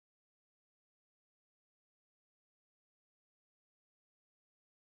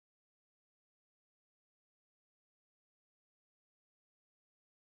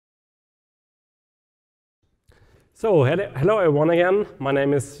So, hello everyone again. My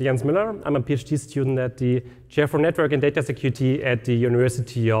name is Jens Müller. I'm a PhD student at the Chair for Network and Data Security at the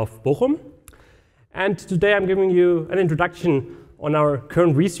University of Bochum. And today I'm giving you an introduction on our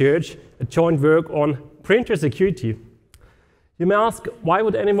current research, a joint work on printer security. You may ask, why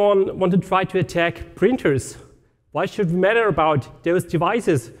would anyone want to try to attack printers? Why should we matter about those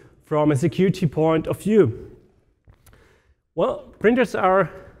devices from a security point of view? Well, printers are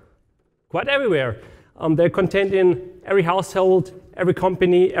quite everywhere. They're contained in every household, every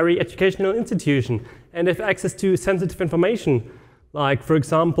company, every educational institution, and they have access to sensitive information, like, for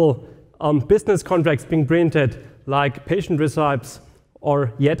example, business contracts being printed, like patient receipts,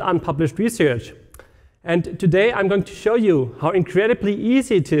 or yet unpublished research. And today I'm going to show you how incredibly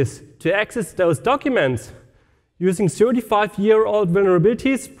easy it is to access those documents using 35-year-old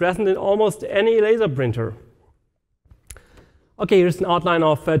vulnerabilities present in almost any laser printer. Okay, here's an outline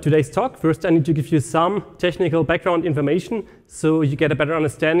of today's talk. First, I need to give you some technical background information so you get a better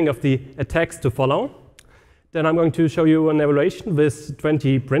understanding of the attacks to follow. Then I'm going to show you an evaluation with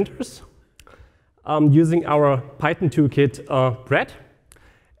 20 printers using our Python toolkit PRET.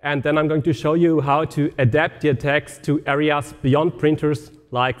 And then I'm going to show you how to adapt the attacks to areas beyond printers,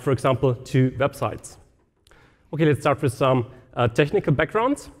 like, for example, to websites. Okay, let's start with some technical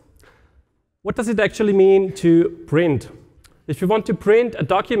backgrounds. What does it actually mean to print? If you want to print a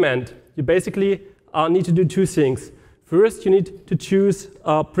document, you basically need to do two things. First, you need to choose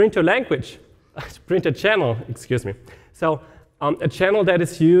a printer language, printer channel, excuse me. So a channel that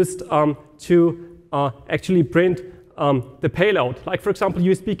is used to actually print the payload, like, for example,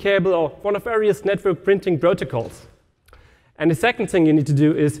 USB cable or one of various network printing protocols. And the second thing you need to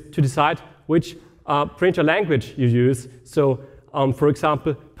do is to decide which printer language you use. So, for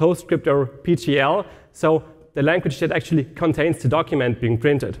example, PostScript or PGL. So the language that actually contains the document being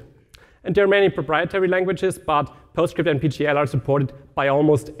printed. And there are many proprietary languages, but PostScript and PGL are supported by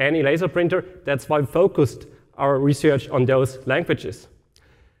almost any laser printer. That's why we focused our research on those languages.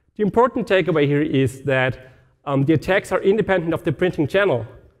 The important takeaway here is that the attacks are independent of the printing channel.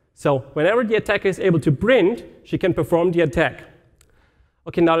 So whenever the attacker is able to print, she can perform the attack.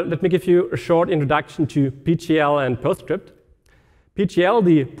 Okay, now let me give you a short introduction to PGL and PostScript. PGL,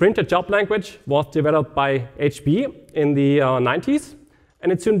 the printer job language, was developed by HP in the 90s,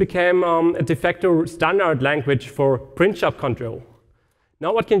 and it soon became a de facto standard language for print job control.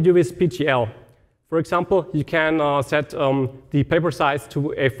 Now what can you do with PGL? For example, you can set the paper size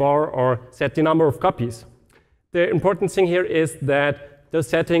to A4 or set the number of copies. The important thing here is that those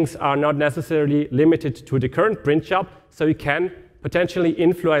settings are not necessarily limited to the current print job, so you can potentially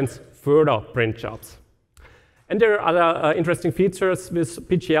influence further print jobs. And there are other interesting features with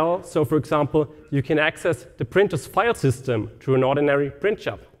PGL. So, for example, you can access the printer's file system through an ordinary print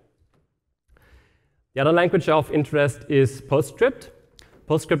job. The other language of interest is PostScript.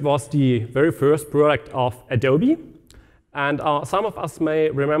 PostScript was the very first product of Adobe. And some of us may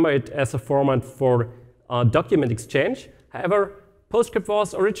remember it as a format for document exchange. However, PostScript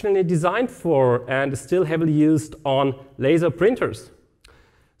was originally designed for and is still heavily used on laser printers.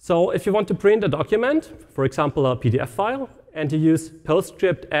 So if you want to print a document, for example, a PDF file, and you use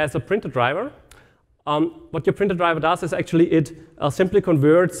PostScript as a printer driver, what your printer driver does is actually it simply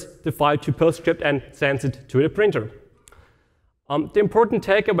converts the file to PostScript and sends it to the printer. The important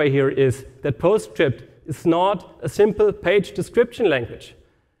takeaway here is that PostScript is not a simple page description language.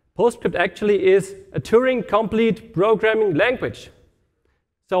 PostScript actually is a Turing-complete programming language.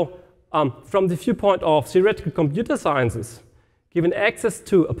 So from the viewpoint of theoretical computer sciences, given access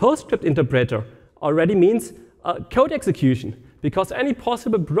to a PostScript interpreter already means code execution, because any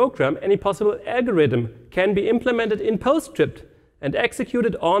possible program, any possible algorithm can be implemented in PostScript and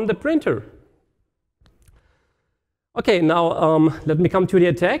executed on the printer. Okay, now let me come to the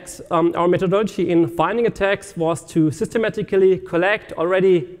attacks. Our methodology in finding attacks was to systematically collect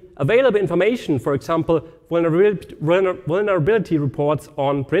already available information, for example, vulnerability reports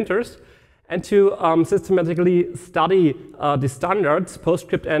on printers, and to systematically study the standards,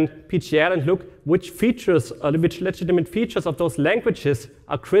 PostScript and PGL, and look which features, which legitimate features of those languages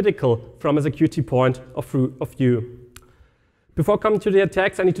are critical from a security point of view. Before coming to the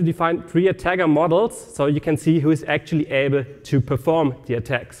attacks, I need to define 3 attacker models so you can see who is actually able to perform the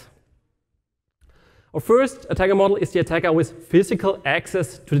attacks. Our first attacker model is the attacker with physical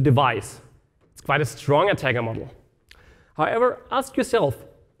access to the device. It's quite a strong attacker model. However, ask yourself,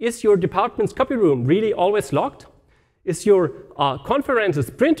 is your department's copy room really always locked? Is your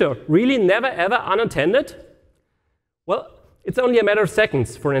conference's printer really never ever unattended? Well, it's only a matter of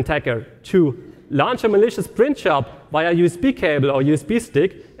seconds for an attacker to launch a malicious print job via USB cable or USB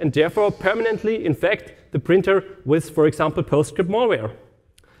stick and therefore permanently infect the printer with, for example, PostScript malware.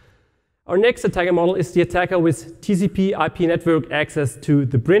 Our next attacker model is the attacker with TCP IP network access to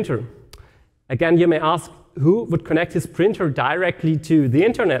the printer. Again, you may ask, who would connect his printer directly to the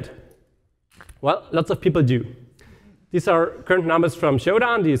internet? Well, lots of people do. These are current numbers from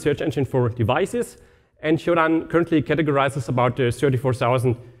Shodan, the search engine for devices. And Shodan currently categorizes about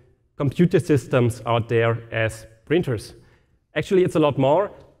 34,000 computer systems out there as printers. Actually, it's a lot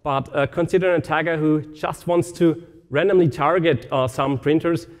more, but consider an attacker who just wants to randomly target some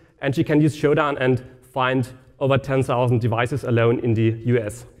printers, and she can use Shodan and find over 10,000 devices alone in the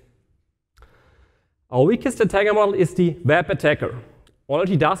US. Our weakest attacker model is the web attacker. All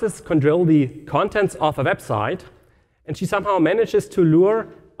she does is control the contents of a website, and she somehow manages to lure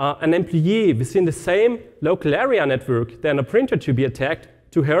an employee within the same local area network than a printer to be attacked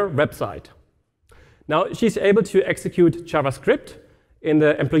to her website. Now, she's able to execute JavaScript in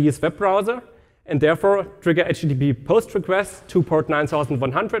the employee's web browser, and therefore trigger HTTP post requests to port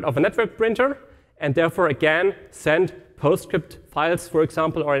 9100 of a network printer, and therefore again send PostScript files, for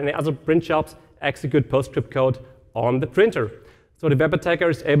example, or any other print jobs, execute PostScript code on the printer. So the web attacker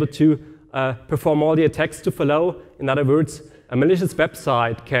is able to perform all the attacks to follow. In other words, a malicious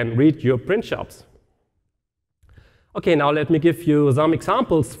website can read your print jobs. OK, now let me give you some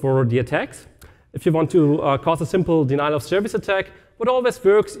examples for the attacks. If you want to cause a simple denial of service attack, what always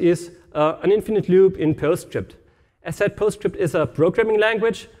works is an infinite loop in PostScript. As said, PostScript is a programming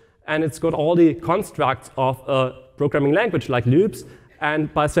language, and it's got all the constructs of a programming language, like loops.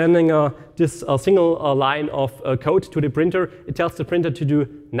 And by sending this single line of code to the printer, it tells the printer to do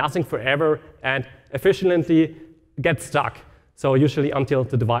nothing forever and efficiently get stuck. So usually until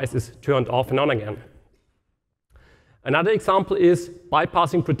the device is turned off and on again. Another example is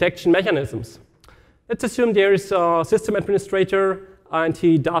bypassing protection mechanisms. Let's assume there is a system administrator, and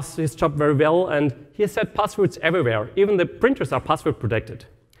he does his job very well, and he has set passwords everywhere. Even the printers are password protected.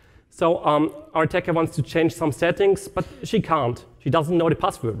 So our attacker wants to change some settings, but she can't. She doesn't know the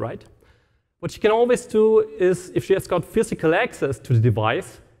password, right? What she can always do is, if she has got physical access to the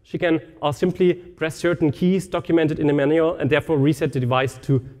device, she can simply press certain keys documented in the manual and therefore reset the device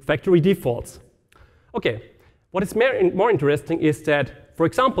to factory defaults. OK, what is more interesting is that, for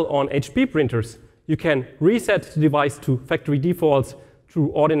example, on HP printers, you can reset the device to factory defaults through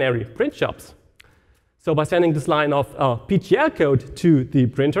ordinary print jobs. So by sending this line of PGL code to the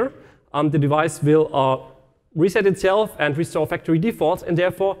printer, the device will reset itself and restore factory defaults, and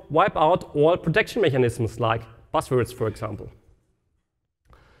therefore wipe out all protection mechanisms, like passwords, for example.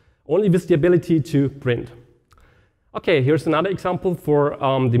 Only with the ability to print. OK, here's another example for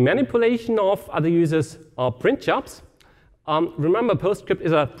the manipulation of other users' print jobs. Remember, PostScript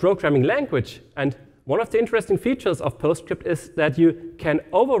is a programming language, and one of the interesting features of PostScript is that you can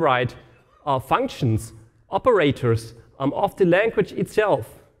override functions, operators of the language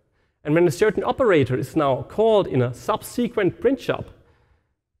itself. And when a certain operator is now called in a subsequent print job,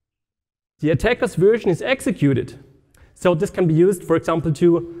 the attacker's version is executed. So this can be used, for example,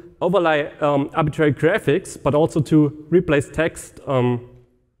 to overlay arbitrary graphics, but also to replace text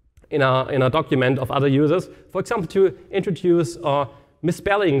in a document of other users. For example, to introduce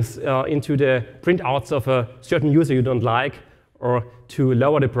misspellings into the printouts of a certain user you don't like, or to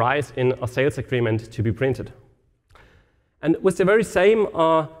lower the price in a sales agreement to be printed. And with the very same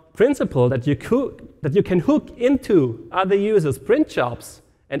principle that you can hook into other users' print jobs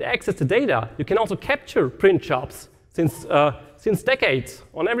and access the data, you can also capture print jobs since decades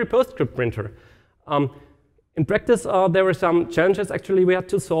on every PostScript printer. In practice, there were some challenges actually we had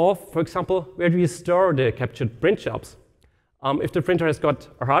to solve. For example, where do you store the captured print jobs? If the printer has got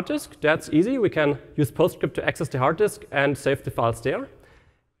a hard disk, that's easy. We can use PostScript to access the hard disk and save the files there.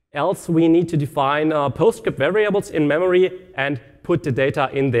 Else, we need to define PostScript variables in memory and put the data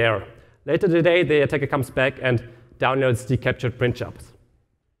in there. Later today, the attacker comes back and downloads the captured print jobs.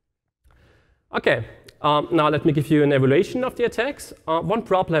 OK, now let me give you an evaluation of the attacks. One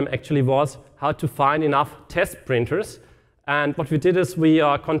problem actually was how to find enough test printers. And what we did is we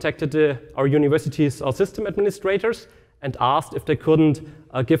contacted our university's system administrators and asked if they couldn't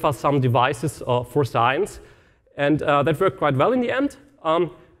give us some devices for science. And that worked quite well in the end.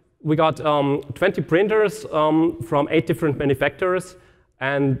 We got 20 printers from 8 different manufacturers,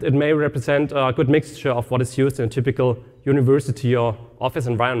 and it may represent a good mixture of what is used in a typical university or office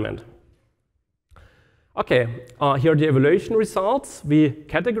environment. OK, here are the evaluation results. We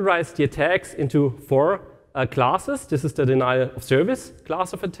categorized the attacks into 4 classes. This is the denial of service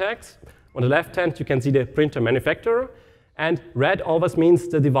class of attacks. On the left hand, you can see the printer manufacturer. And red always means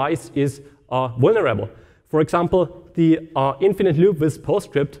the device is vulnerable. For example, the infinite loop with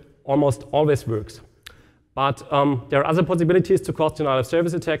PostScript almost always works. But there are other possibilities to cause denial of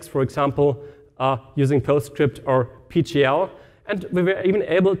service attacks, for example, using PostScript or PGL. And we were even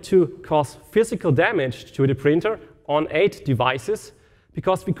able to cause physical damage to the printer on 8 devices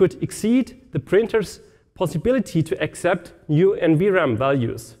because we could exceed the printer's possibility to accept new NVRAM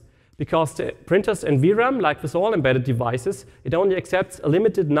values. Because the printer's NVRAM, like with all embedded devices, it only accepts a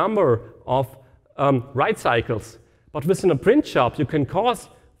limited number of write cycles. But within a print shop, you can cause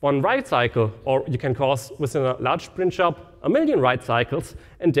 1 write cycle, or you can cause within a large print shop 1,000,000 write cycles,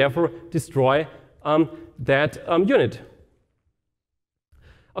 and therefore destroy that unit.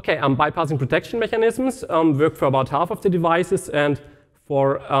 Okay, bypassing protection mechanisms work for about half of the devices, and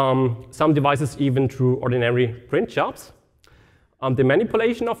for some devices even through ordinary print jobs. The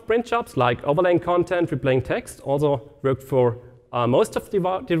manipulation of print jobs, like overlaying content, replaying text, also worked for most of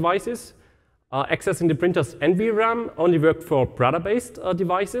the devices. Accessing the printer's NVRAM only worked for Brother-based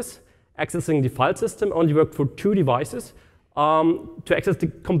devices. Accessing the file system only worked for 2 devices to access the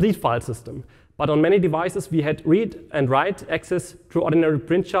complete file system. But on many devices, we had read and write access through ordinary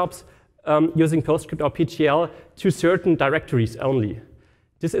print jobs using PostScript or PGL to certain directories only.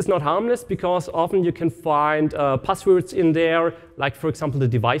 This is not harmless because often you can find passwords in there, like for example the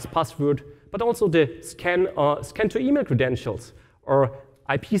device password, but also the scan to email credentials, or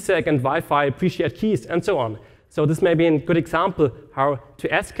IPsec and Wi-Fi pre-shared keys, and so on. So this may be a good example how to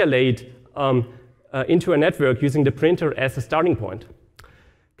escalate into a network using the printer as a starting point.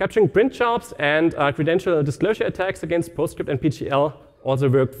 Capturing print jobs and credential disclosure attacks against PostScript and PGL also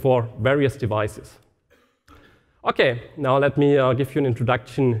worked for various devices. Okay, now let me give you an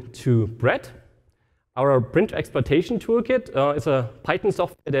introduction to PRET. Our print exploitation toolkit is a Python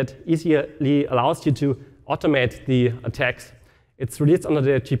software that easily allows you to automate the attacks. It's released under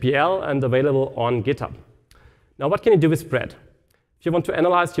the GPL and available on GitHub. Now, what can you do with PRET? If you want to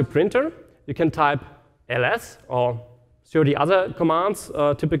analyze your printer, you can type ls or 30 other commands,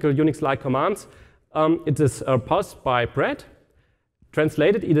 typical Unix-like commands. It is parsed by PRET,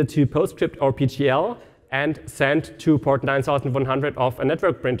 translated either to PostScript or PGL, and sent to port 9100 of a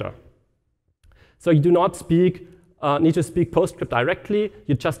network printer. So you do not need to speak PostScript directly.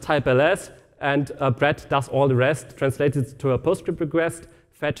 You just type ls, and PRET does all the rest, translates it to a PostScript request,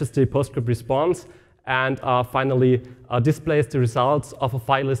 fetches the PostScript response, and finally displays the results of a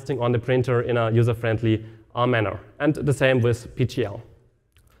file listing on the printer in a user-friendly manner. And the same with PGL.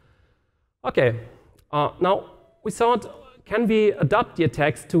 OK, now we thought, can we adapt the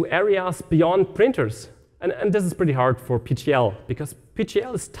attacks to areas beyond printers? And this is pretty hard for PGL, because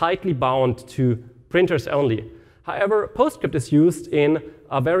PGL is tightly bound to printers only. However, PostScript is used in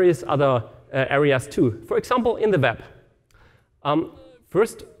various other areas too. For example, in the web.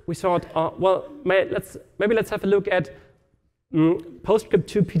 First, we thought, well, maybe let's have a look at PostScript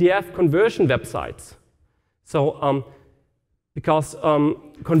to PDF conversion websites. So, because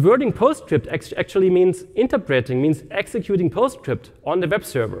converting PostScript actually means interpreting, means executing PostScript on the web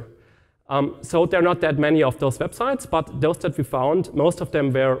server. So there are not that many of those websites, but those that we found, most of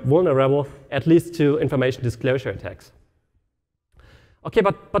them were vulnerable, at least to information disclosure attacks. OK,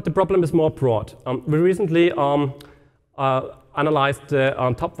 but the problem is more broad. We recently analyzed the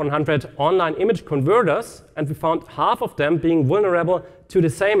top 100 online image converters, and we found half of them being vulnerable to the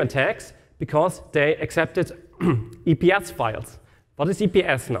same attacks because they accepted EPS files. What is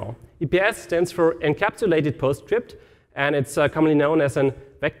EPS now? EPS stands for Encapsulated PostScript, and it's commonly known as an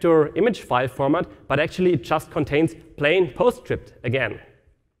vector image file format, but actually it just contains plain PostScript again.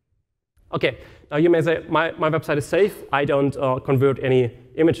 OK, now you may say, my website is safe, I don't convert any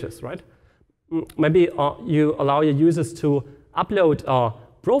images, right? Maybe you allow your users to upload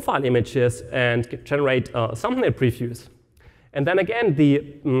profile images and generate thumbnail previews. And then again,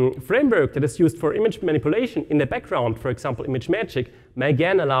 the framework that is used for image manipulation in the background, for example, ImageMagick, may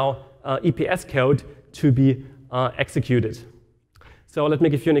again allow EPS code to be executed. So let me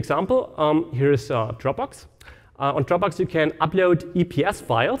give you an example. Here is Dropbox. On Dropbox, you can upload EPS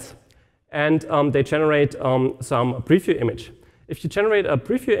files, and they generate some preview image. If you generate a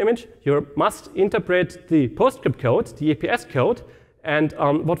preview image, you must interpret the PostScript code, the EPS code. And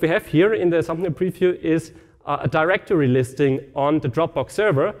what we have here in the thumbnail preview is a directory listing on the Dropbox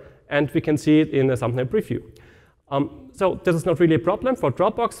server, and we can see it in the thumbnail preview. So this is not really a problem for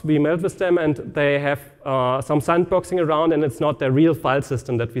Dropbox. We mailed with them, and they have some sandboxing around, and it's not the real file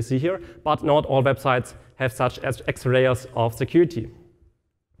system that we see here. But not all websites have such extra layers of security.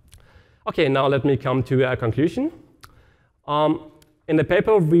 OK, now let me come to a conclusion. In the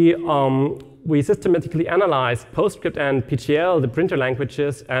paper, we systematically analyzed PostScript and PGL, the printer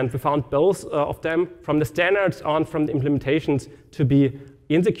languages, and we found both of them, from the standards on from the implementations, to be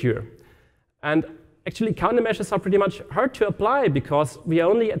insecure. And Actually, countermeasures are pretty much hard to apply because we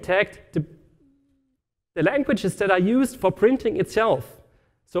only attacked the languages that are used for printing itself.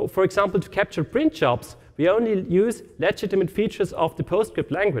 So, for example, to capture print jobs, we only use legitimate features of the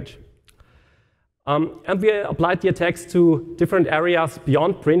PostScript language. And we applied the attacks to different areas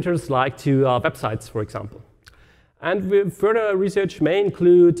beyond printers, like to websites, for example. And further research may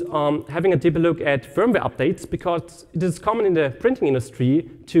include having a deeper look at firmware updates, because it is common in the printing industry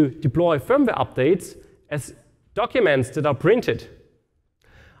to deploy firmware updates as documents that are printed.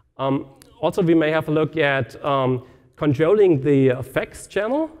 Also, we may have a look at controlling the fax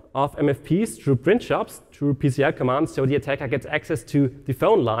channel of MFPs through print jobs, through PCL commands, so the attacker gets access to the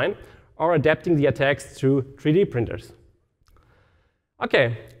phone line, or adapting the attacks through 3D printers.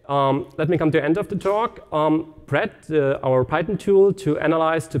 Okay, let me come to the end of the talk. PRET, our Python tool to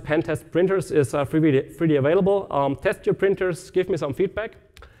analyze, to pen test printers, is freely available. Test your printers, give me some feedback.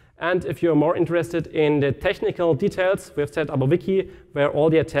 And if you're more interested in the technical details, we've set up a wiki where all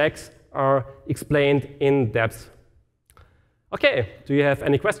the attacks are explained in depth. Okay, do you have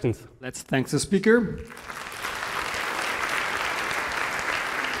any questions? Let's thank the speaker.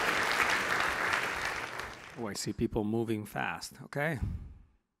 Oh, I see people moving fast, okay.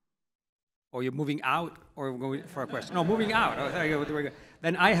 Or you're moving out, or going for a question? No, moving out. Oh,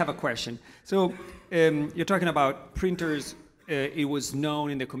 then I have a question. So you're talking about printers. It was known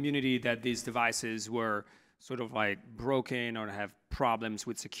in the community that these devices were sort of like broken or have problems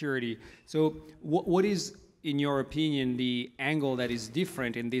with security. So what is, in your opinion, the angle that is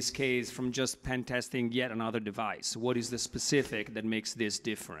different in this case from just pen testing yet another device? What is the specific that makes this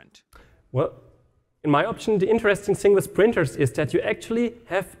different? Well, in my opinion, the interesting thing with printers is that you actually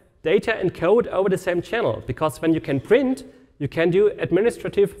have data and code over the same channel, because when you can print, you can do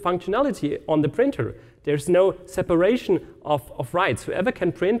administrative functionality on the printer. There's no separation of rights. Whoever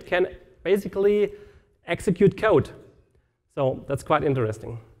can print can basically execute code. So that's quite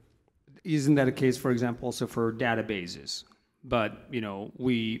interesting. Isn't that a case, for example, also for databases? But you know,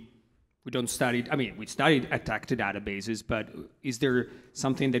 we don't study. I mean, we studied attack to databases, but is there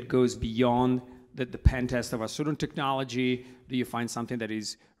something that goes beyond the pen test of a certain technology? Do you find something that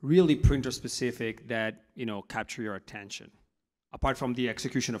is really printer specific that, you know, capture your attention, apart from the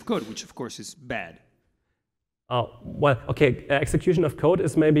execution of code, which of course is bad? Well, okay, execution of code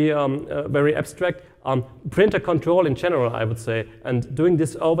is maybe very abstract. Printer control in general, I would say, and doing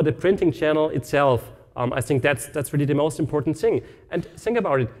this over the printing channel itself, I think that's really the most important thing. And think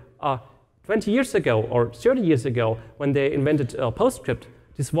about it, 20 years ago or 30 years ago, when they invented PostScript,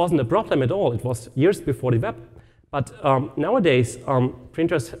 this wasn't a problem at all. It was years before the web. But nowadays,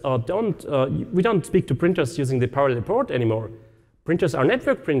 printers we don't speak to printers using the parallel port anymore. Printers are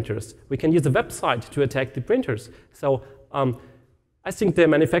network printers. We can use a website to attack the printers. So I think the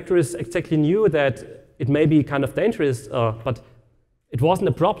manufacturers exactly knew that it may be kind of dangerous, but it wasn't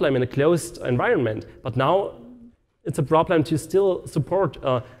a problem in a closed environment. But now it's a problem to still support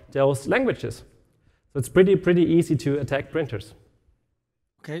those languages. So it's pretty easy to attack printers.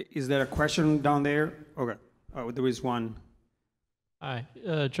 Okay, is there a question down there? Okay, oh, there is one. Hi,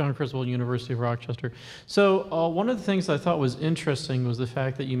 John Criswell, University of Rochester. So one of the things I thought was interesting was the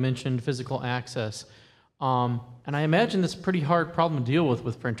fact that you mentioned physical access. And I imagine it's a pretty hard problem to deal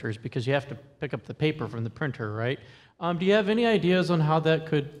with printers, because you have to pick up the paper from the printer, right? Do you have any ideas on how that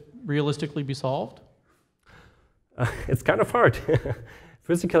could realistically be solved? It's kind of hard.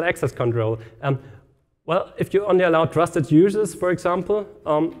 Physical access control. Well, if you only allow trusted users, for example,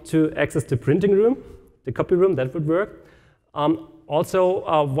 to access the printing room, the copy room, that would work.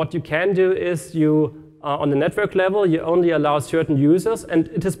 Also, what you can do is on the network level, you only allow certain users, and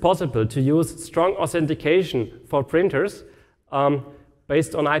it is possible to use strong authentication for printers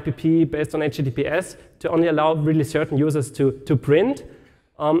based on IPP, based on HTTPS, to only allow really certain users to print,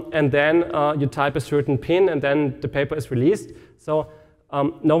 and then you type a certain PIN, and then the paper is released. So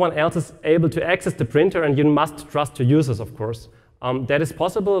no one else is able to access the printer, and you must trust your users, of course. That is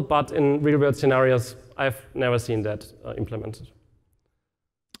possible, but in real-world scenarios, I've never seen that implemented.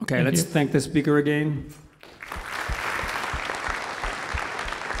 Okay, let's thank the speaker again.